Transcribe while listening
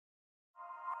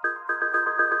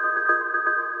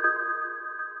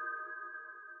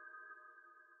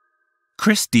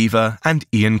Chris Deaver and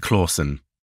Ian Clawson.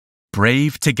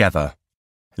 Brave together.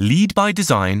 Lead by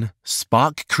design,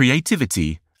 spark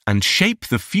creativity, and shape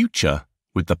the future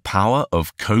with the power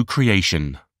of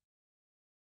co-creation.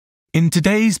 In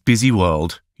today's busy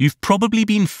world, you've probably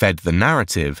been fed the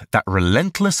narrative that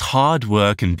relentless hard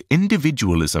work and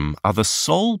individualism are the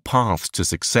sole paths to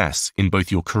success in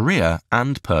both your career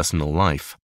and personal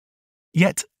life.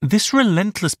 Yet, this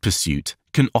relentless pursuit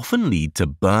can often lead to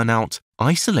burnout,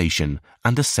 isolation,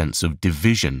 and a sense of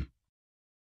division.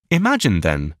 Imagine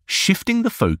then shifting the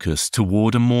focus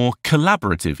toward a more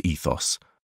collaborative ethos,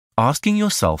 asking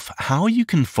yourself how you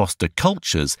can foster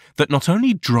cultures that not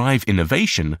only drive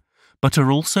innovation, but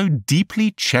are also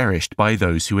deeply cherished by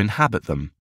those who inhabit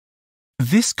them.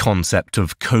 This concept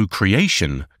of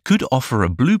co-creation could offer a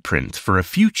blueprint for a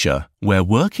future where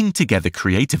working together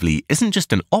creatively isn't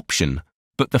just an option,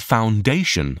 but the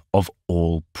foundation of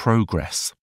all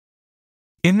progress.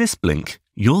 In this blink,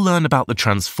 you'll learn about the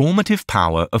transformative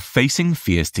power of facing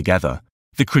fears together,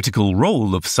 the critical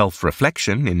role of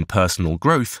self-reflection in personal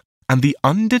growth, and the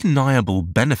undeniable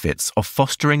benefits of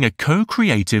fostering a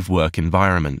co-creative work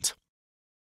environment.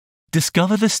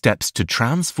 Discover the steps to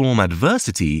transform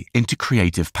adversity into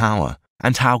creative power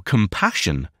and how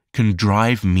compassion can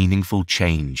drive meaningful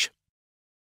change.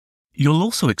 You'll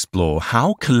also explore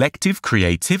how collective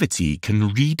creativity can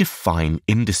redefine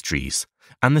industries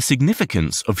and the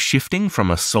significance of shifting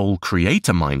from a sole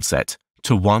creator mindset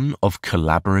to one of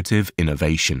collaborative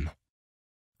innovation.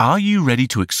 Are you ready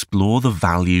to explore the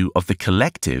value of the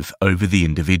collective over the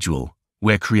individual,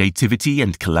 where creativity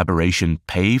and collaboration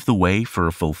pave the way for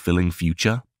a fulfilling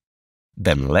future?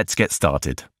 Then let's get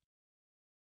started.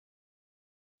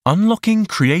 Unlocking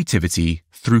creativity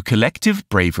through collective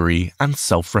bravery and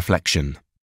self-reflection.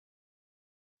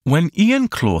 When Ian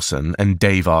Clawson and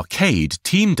Dave Arcade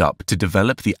teamed up to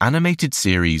develop the animated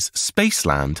series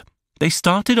Spaceland, they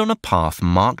started on a path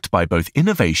marked by both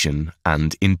innovation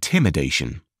and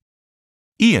intimidation.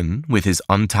 Ian, with his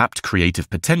untapped creative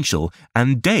potential,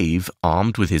 and Dave,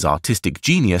 armed with his artistic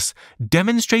genius,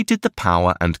 demonstrated the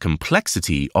power and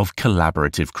complexity of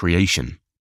collaborative creation.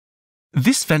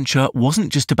 This venture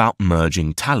wasn't just about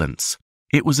merging talents.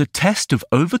 It was a test of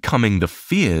overcoming the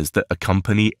fears that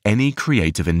accompany any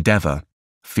creative endeavor: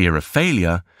 fear of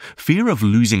failure, fear of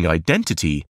losing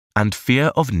identity, and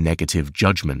fear of negative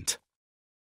judgment.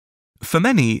 For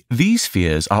many, these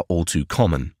fears are all too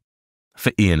common.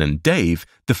 For Ian and Dave,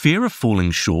 the fear of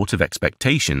falling short of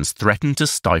expectations threatened to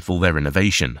stifle their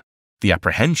innovation. The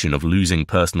apprehension of losing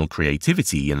personal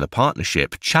creativity in the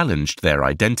partnership challenged their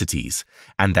identities,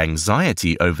 and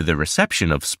anxiety over the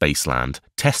reception of Spaceland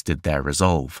tested their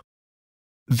resolve.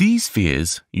 These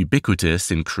fears,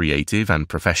 ubiquitous in creative and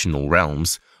professional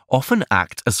realms, often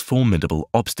act as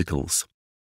formidable obstacles.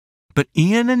 But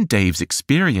Ian and Dave's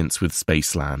experience with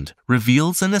Spaceland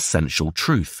reveals an essential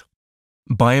truth.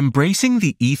 By embracing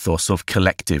the ethos of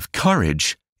collective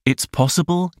courage, it's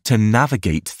possible to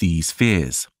navigate these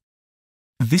fears.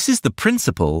 This is the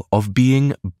principle of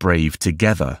being brave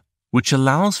together, which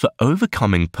allows for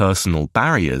overcoming personal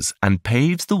barriers and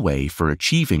paves the way for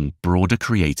achieving broader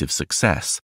creative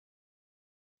success.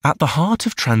 At the heart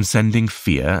of transcending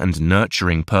fear and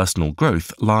nurturing personal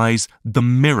growth lies the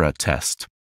mirror test.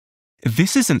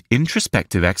 This is an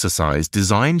introspective exercise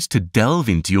designed to delve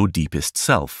into your deepest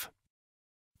self.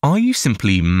 Are you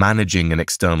simply managing an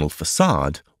external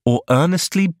facade, or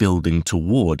earnestly building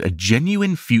toward a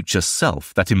genuine future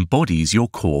self that embodies your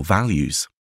core values?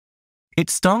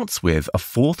 It starts with a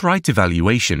forthright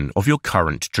evaluation of your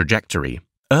current trajectory,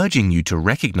 urging you to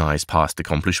recognize past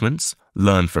accomplishments,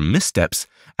 learn from missteps,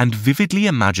 and vividly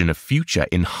imagine a future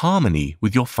in harmony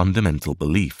with your fundamental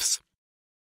beliefs.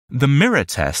 The mirror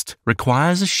test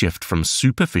requires a shift from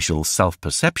superficial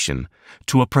self-perception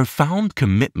to a profound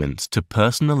commitment to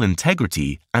personal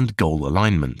integrity and goal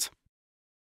alignment.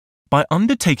 By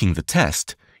undertaking the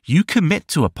test, you commit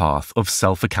to a path of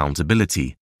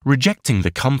self-accountability, rejecting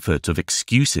the comfort of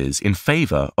excuses in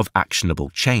favor of actionable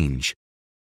change.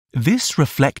 This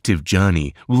reflective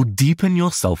journey will deepen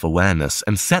your self-awareness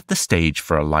and set the stage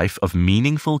for a life of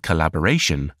meaningful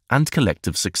collaboration and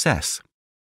collective success.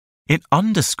 It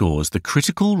underscores the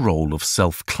critical role of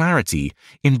self-clarity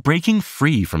in breaking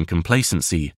free from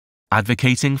complacency,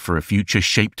 advocating for a future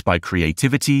shaped by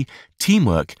creativity,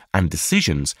 teamwork, and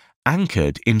decisions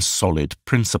anchored in solid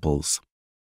principles.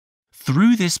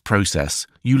 Through this process,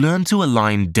 you learn to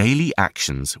align daily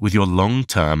actions with your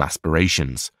long-term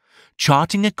aspirations,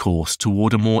 charting a course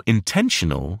toward a more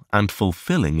intentional and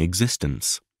fulfilling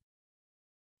existence.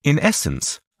 In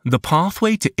essence, the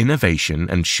pathway to innovation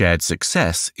and shared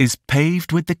success is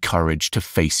paved with the courage to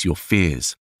face your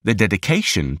fears, the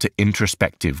dedication to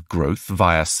introspective growth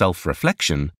via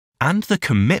self-reflection, and the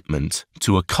commitment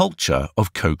to a culture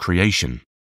of co-creation.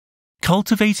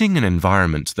 Cultivating an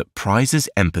environment that prizes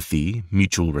empathy,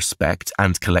 mutual respect,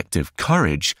 and collective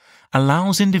courage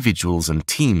allows individuals and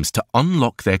teams to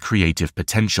unlock their creative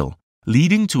potential,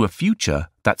 leading to a future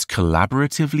that's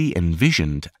collaboratively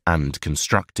envisioned and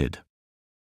constructed.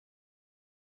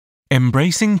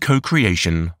 Embracing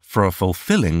co-creation for a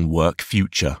fulfilling work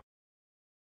future.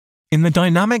 In the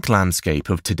dynamic landscape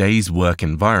of today's work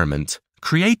environment,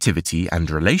 creativity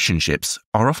and relationships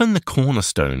are often the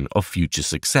cornerstone of future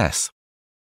success.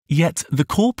 Yet, the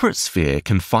corporate sphere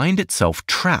can find itself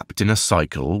trapped in a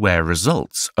cycle where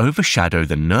results overshadow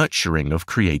the nurturing of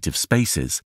creative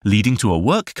spaces, leading to a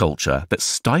work culture that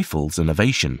stifles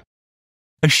innovation.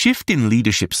 A shift in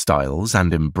leadership styles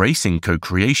and embracing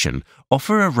co-creation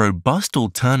offer a robust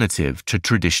alternative to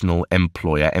traditional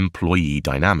employer-employee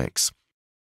dynamics.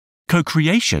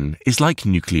 Co-creation is like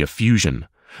nuclear fusion,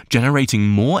 generating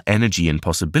more energy and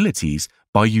possibilities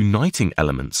by uniting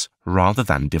elements rather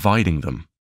than dividing them.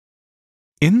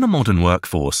 In the modern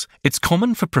workforce, it's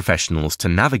common for professionals to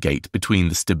navigate between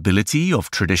the stability of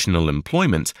traditional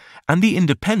employment and the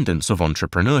independence of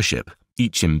entrepreneurship,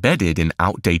 each embedded in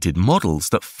outdated models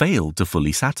that fail to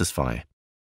fully satisfy.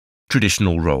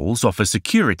 Traditional roles offer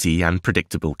security and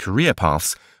predictable career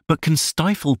paths, but can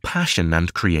stifle passion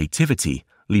and creativity,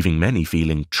 leaving many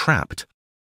feeling trapped.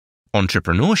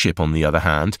 Entrepreneurship, on the other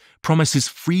hand, promises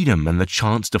freedom and the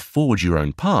chance to forge your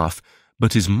own path,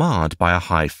 but is marred by a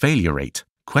high failure rate,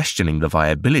 questioning the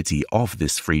viability of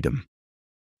this freedom.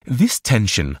 This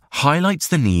tension highlights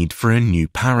the need for a new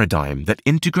paradigm that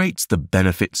integrates the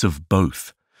benefits of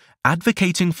both,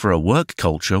 advocating for a work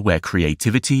culture where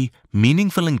creativity,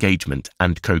 meaningful engagement,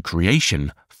 and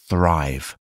co-creation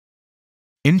thrive.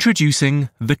 Introducing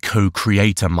the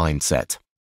co-creator mindset.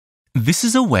 This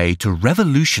is a way to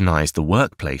revolutionize the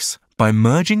workplace by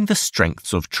merging the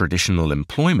strengths of traditional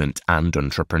employment and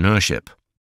entrepreneurship.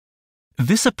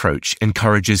 This approach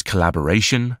encourages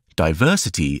collaboration,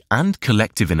 diversity, and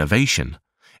collective innovation,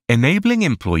 enabling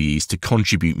employees to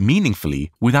contribute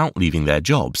meaningfully without leaving their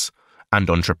jobs, and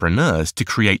entrepreneurs to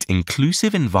create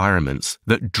inclusive environments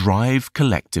that drive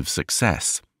collective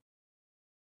success.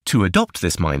 To adopt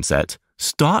this mindset,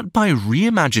 start by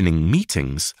reimagining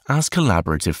meetings as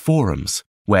collaborative forums,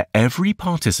 where every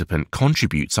participant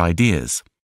contributes ideas.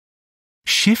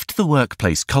 Shift the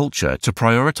workplace culture to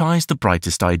prioritize the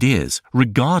brightest ideas,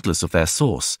 regardless of their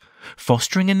source,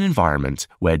 fostering an environment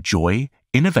where joy,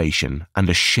 innovation, and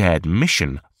a shared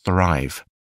mission thrive.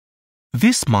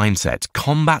 This mindset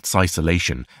combats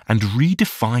isolation and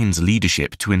redefines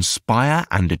leadership to inspire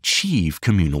and achieve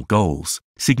communal goals,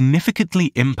 significantly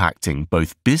impacting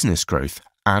both business growth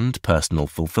and personal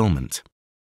fulfillment.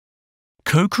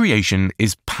 Co-creation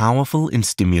is powerful in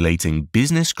stimulating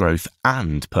business growth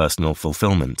and personal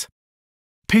fulfillment.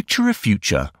 Picture a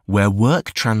future where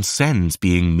work transcends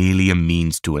being merely a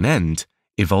means to an end,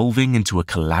 evolving into a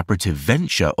collaborative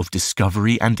venture of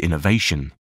discovery and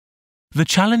innovation. The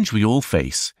challenge we all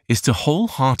face is to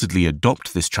wholeheartedly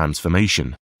adopt this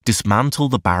transformation, dismantle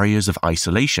the barriers of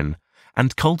isolation,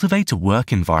 and cultivate a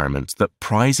work environment that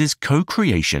prizes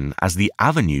co-creation as the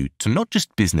avenue to not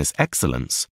just business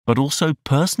excellence, but also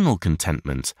personal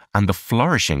contentment and the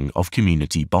flourishing of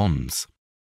community bonds.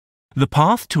 The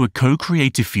path to a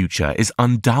co-creative future is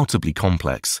undoubtedly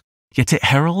complex, yet it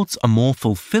heralds a more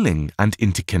fulfilling and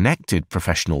interconnected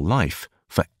professional life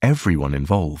for everyone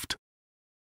involved.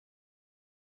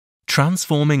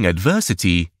 Transforming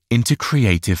adversity into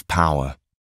creative power.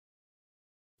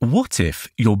 What if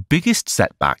your biggest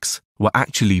setbacks were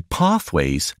actually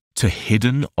pathways to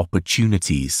hidden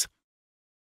opportunities?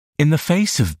 In the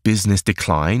face of business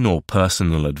decline or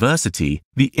personal adversity,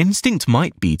 the instinct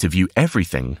might be to view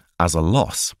everything as a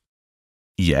loss.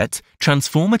 Yet,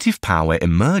 transformative power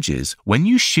emerges when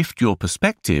you shift your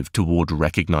perspective toward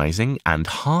recognizing and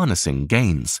harnessing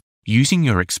gains, using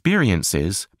your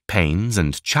experiences, pains,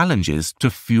 and challenges to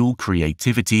fuel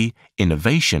creativity,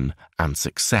 innovation, and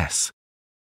success.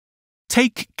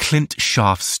 Take Clint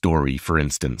Schaaf's story, for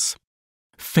instance.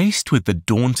 Faced with the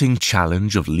daunting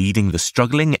challenge of leading the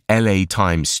struggling LA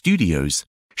Times studios,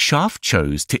 Schaaf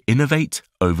chose to innovate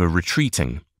over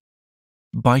retreating.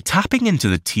 By tapping into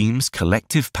the team's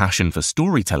collective passion for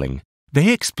storytelling,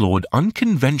 they explored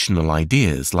unconventional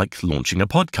ideas like launching a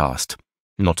podcast,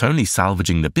 not only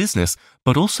salvaging the business,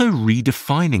 but also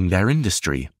redefining their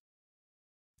industry.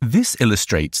 This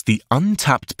illustrates the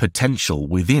untapped potential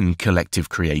within collective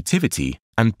creativity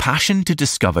and passion to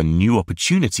discover new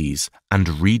opportunities and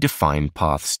redefine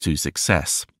paths to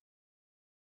success.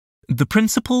 The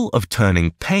principle of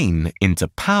turning pain into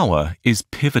power is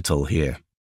pivotal here.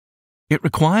 It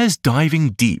requires diving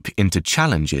deep into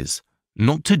challenges,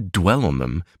 not to dwell on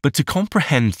them, but to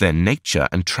comprehend their nature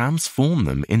and transform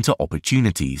them into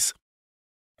opportunities.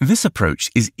 This approach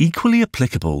is equally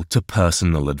applicable to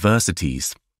personal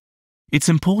adversities. It's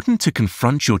important to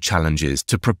confront your challenges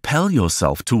to propel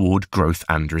yourself toward growth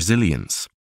and resilience.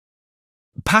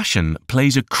 Passion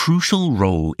plays a crucial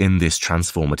role in this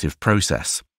transformative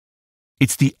process.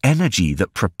 It's the energy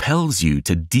that propels you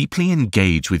to deeply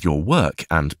engage with your work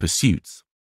and pursuits.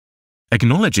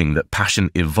 Acknowledging that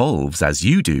passion evolves as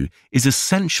you do is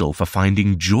essential for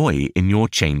finding joy in your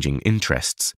changing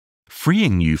interests,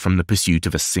 freeing you from the pursuit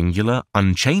of a singular,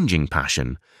 unchanging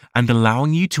passion and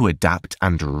allowing you to adapt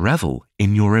and revel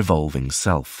in your evolving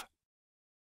self.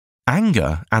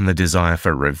 Anger and the desire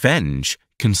for revenge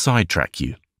can sidetrack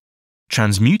you.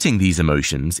 Transmuting these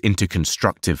emotions into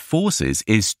constructive forces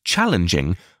is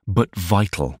challenging but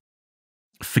vital.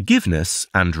 Forgiveness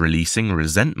and releasing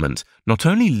resentment not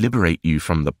only liberate you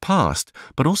from the past,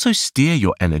 but also steer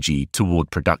your energy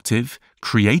toward productive,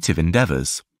 creative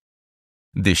endeavors.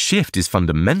 This shift is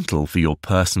fundamental for your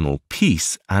personal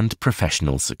peace and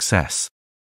professional success.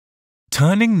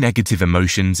 Turning negative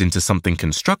emotions into something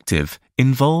constructive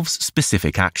involves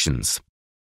specific actions.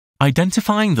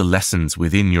 Identifying the lessons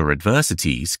within your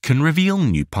adversities can reveal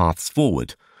new paths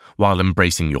forward, while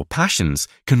embracing your passions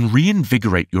can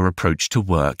reinvigorate your approach to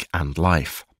work and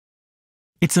life.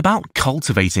 It's about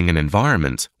cultivating an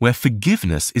environment where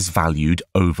forgiveness is valued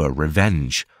over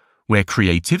revenge, where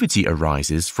creativity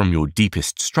arises from your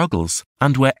deepest struggles,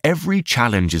 and where every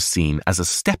challenge is seen as a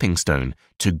stepping stone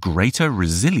to greater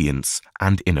resilience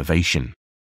and innovation.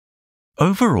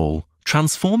 Overall,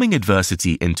 transforming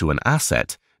adversity into an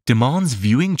asset demands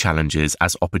viewing challenges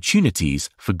as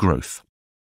opportunities for growth.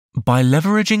 By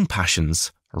leveraging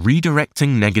passions,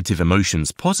 redirecting negative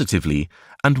emotions positively,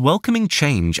 and welcoming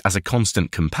change as a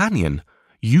constant companion,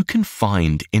 you can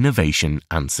find innovation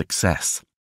and success.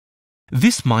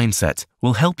 This mindset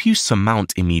will help you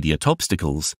surmount immediate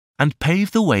obstacles and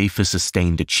pave the way for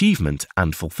sustained achievement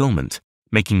and fulfillment,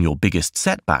 making your biggest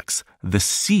setbacks the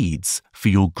seeds for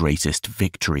your greatest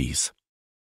victories.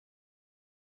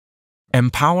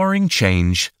 Empowering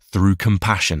change through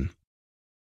compassion.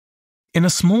 In a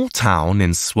small town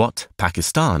in Swat,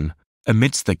 Pakistan,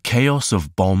 amidst the chaos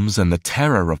of bombs and the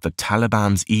terror of the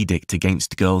Taliban's edict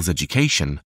against girls'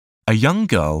 education, a young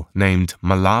girl named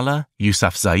Malala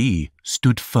Yousafzai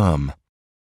stood firm.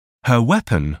 Her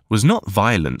weapon was not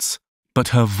violence, but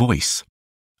her voice,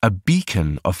 a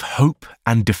beacon of hope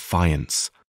and defiance.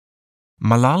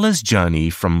 Malala's journey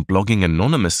from blogging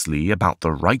anonymously about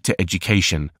the right to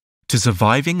education to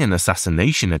surviving an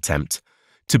assassination attempt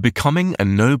to becoming a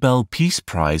Nobel Peace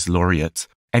Prize laureate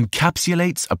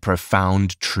encapsulates a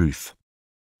profound truth.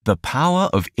 The power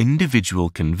of individual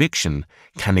conviction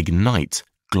can ignite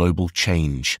global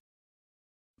change.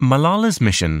 Malala's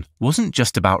mission wasn't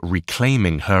just about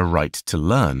reclaiming her right to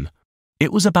learn.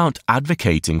 It was about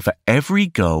advocating for every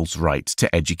girl's right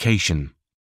to education.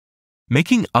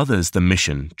 Making others the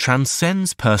mission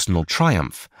transcends personal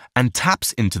triumph and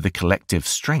taps into the collective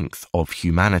strength of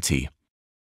humanity.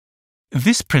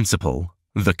 This principle,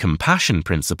 the compassion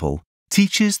principle,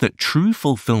 teaches that true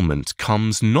fulfillment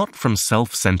comes not from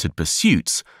self-centered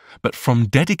pursuits, but from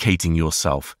dedicating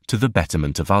yourself to the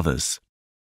betterment of others.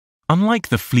 Unlike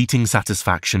the fleeting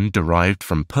satisfaction derived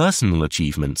from personal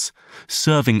achievements,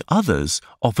 serving others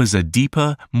offers a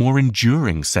deeper, more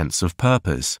enduring sense of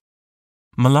purpose.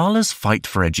 Malala's fight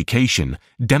for education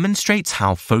demonstrates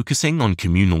how focusing on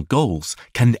communal goals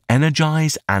can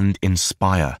energize and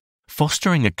inspire,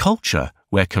 fostering a culture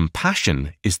where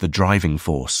compassion is the driving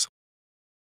force.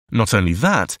 Not only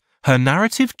that, her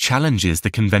narrative challenges the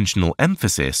conventional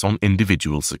emphasis on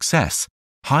individual success,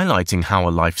 highlighting how a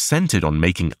life centered on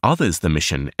making others the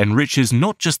mission enriches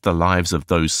not just the lives of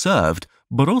those served,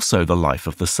 but also the life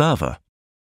of the server.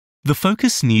 The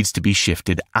focus needs to be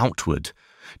shifted outward,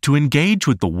 to engage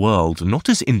with the world not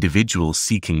as individuals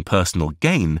seeking personal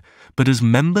gain, but as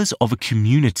members of a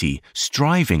community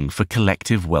striving for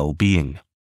collective well-being.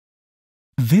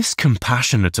 This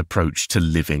compassionate approach to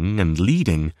living and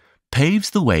leading paves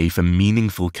the way for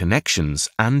meaningful connections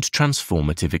and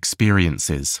transformative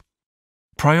experiences.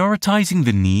 Prioritizing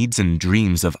the needs and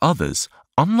dreams of others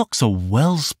unlocks a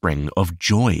wellspring of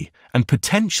joy and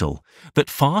potential that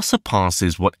far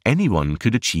surpasses what anyone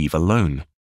could achieve alone.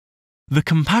 The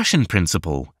compassion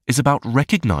principle is about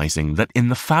recognizing that in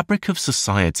the fabric of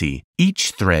society,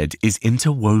 each thread is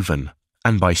interwoven,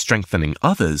 and by strengthening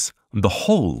others, the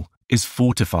whole is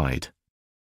fortified.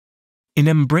 In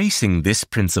embracing this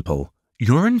principle,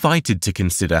 you're invited to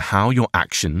consider how your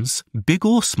actions, big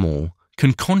or small,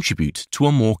 can contribute to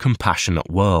a more compassionate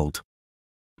world.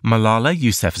 Malala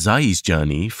Yousafzai's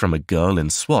journey from a girl in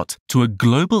SWAT to a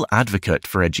global advocate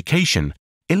for education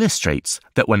illustrates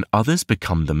that when others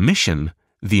become the mission,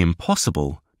 the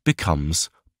impossible becomes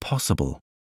possible.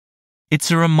 It's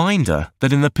a reminder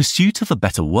that in the pursuit of a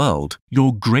better world,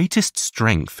 your greatest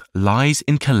strength lies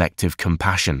in collective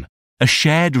compassion, a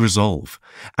shared resolve,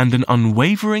 and an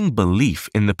unwavering belief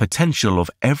in the potential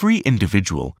of every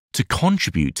individual to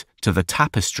contribute to the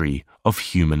tapestry of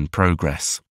human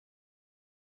progress.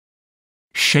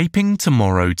 Shaping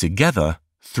tomorrow together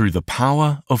through the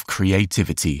power of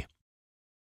creativity.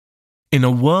 In a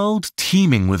world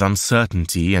teeming with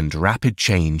uncertainty and rapid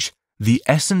change, the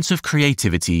essence of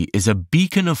creativity is a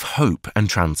beacon of hope and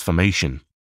transformation.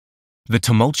 The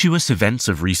tumultuous events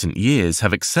of recent years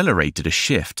have accelerated a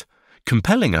shift,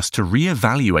 compelling us to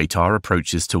re-evaluate our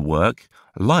approaches to work,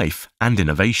 life, and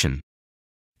innovation.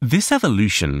 This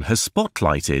evolution has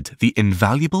spotlighted the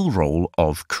invaluable role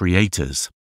of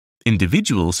creators,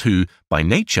 individuals who, by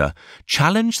nature,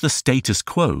 challenge the status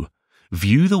quo,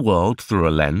 view the world through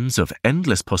a lens of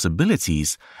endless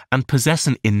possibilities, and possess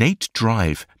an innate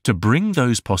drive to bring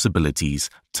those possibilities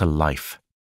to life.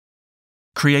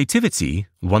 Creativity,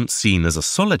 once seen as a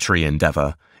solitary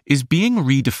endeavor, is being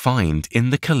redefined in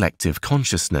the collective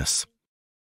consciousness.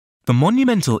 The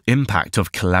monumental impact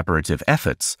of collaborative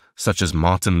efforts, such as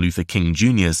Martin Luther King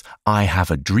Jr.'s "I Have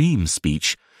a Dream"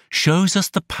 speech, shows us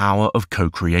the power of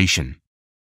co-creation.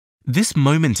 This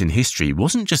moment in history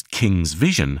wasn't just King's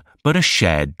vision, but a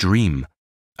shared dream,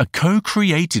 a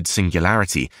co-created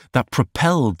singularity that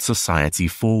propelled society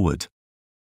forward.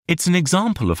 It's an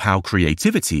example of how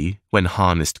creativity, when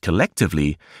harnessed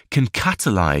collectively, can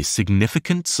catalyze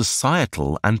significant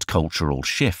societal and cultural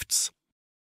shifts.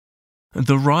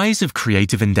 The rise of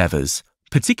creative endeavors,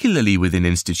 particularly within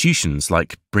institutions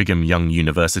like Brigham Young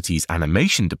University's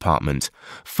animation department,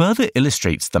 further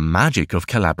illustrates the magic of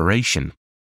collaboration.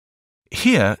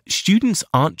 Here, students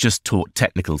aren't just taught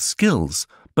technical skills,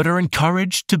 but are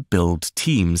encouraged to build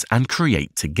teams and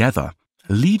create together,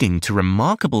 leading to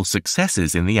remarkable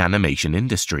successes in the animation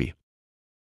industry.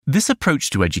 This approach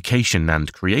to education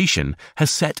and creation has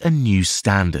set a new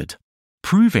standard,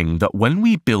 proving that when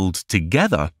we build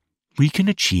together, we can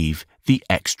achieve the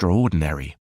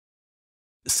extraordinary.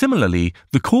 Similarly,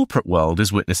 the corporate world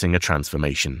is witnessing a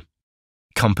transformation.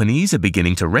 Companies are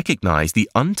beginning to recognize the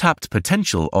untapped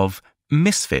potential of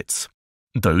misfits,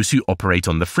 those who operate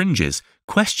on the fringes,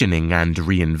 questioning and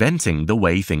reinventing the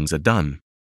way things are done.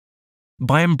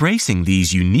 By embracing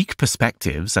these unique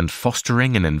perspectives and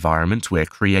fostering an environment where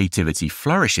creativity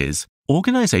flourishes,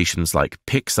 organizations like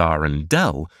Pixar and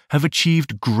Dell have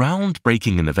achieved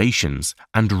groundbreaking innovations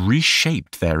and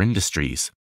reshaped their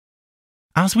industries.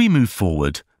 As we move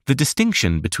forward, the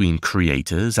distinction between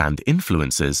creators and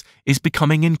influencers is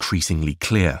becoming increasingly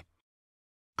clear.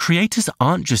 Creators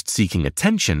aren't just seeking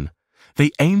attention,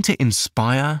 they aim to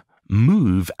inspire,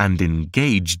 move, and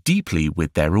engage deeply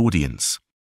with their audience.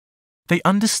 They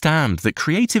understand that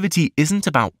creativity isn't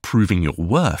about proving your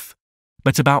worth,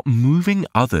 but about moving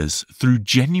others through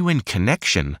genuine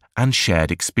connection and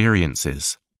shared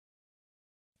experiences.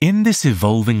 In this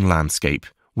evolving landscape,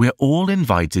 we're all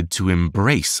invited to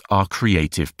embrace our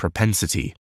creative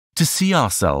propensity, to see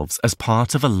ourselves as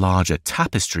part of a larger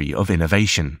tapestry of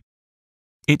innovation.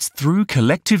 It's through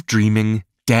collective dreaming,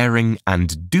 daring,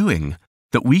 and doing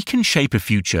that we can shape a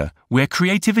future where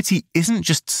creativity isn't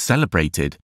just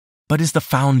celebrated, but is the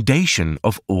foundation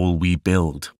of all we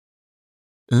build.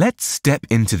 Let's step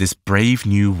into this brave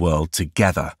new world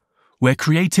together, where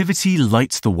creativity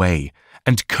lights the way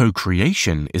and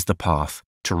co-creation is the path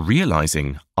to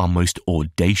realizing our most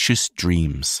audacious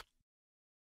dreams.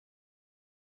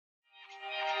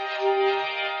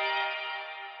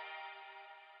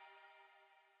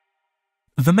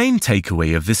 The main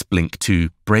takeaway of this blink to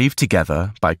Brave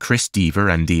Together by Chris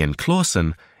Deaver and Ian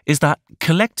Clawson is that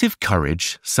collective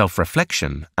courage,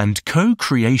 self-reflection, and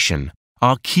co-creation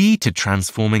are key to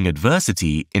transforming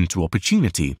adversity into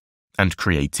opportunity and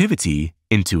creativity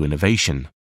into innovation.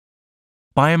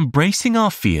 By embracing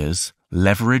our fears,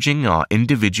 leveraging our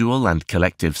individual and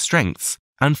collective strengths,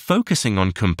 and focusing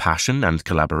on compassion and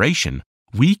collaboration,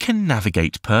 we can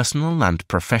navigate personal and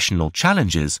professional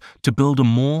challenges to build a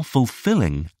more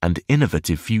fulfilling and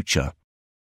innovative future.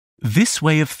 This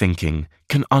way of thinking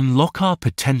can unlock our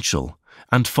potential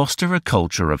and foster a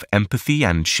culture of empathy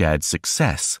and shared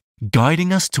success,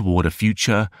 guiding us toward a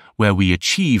future where we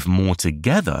achieve more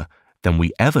together than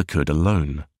we ever could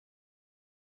alone.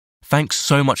 Thanks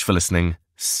so much for listening.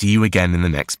 See you again in the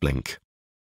next blink.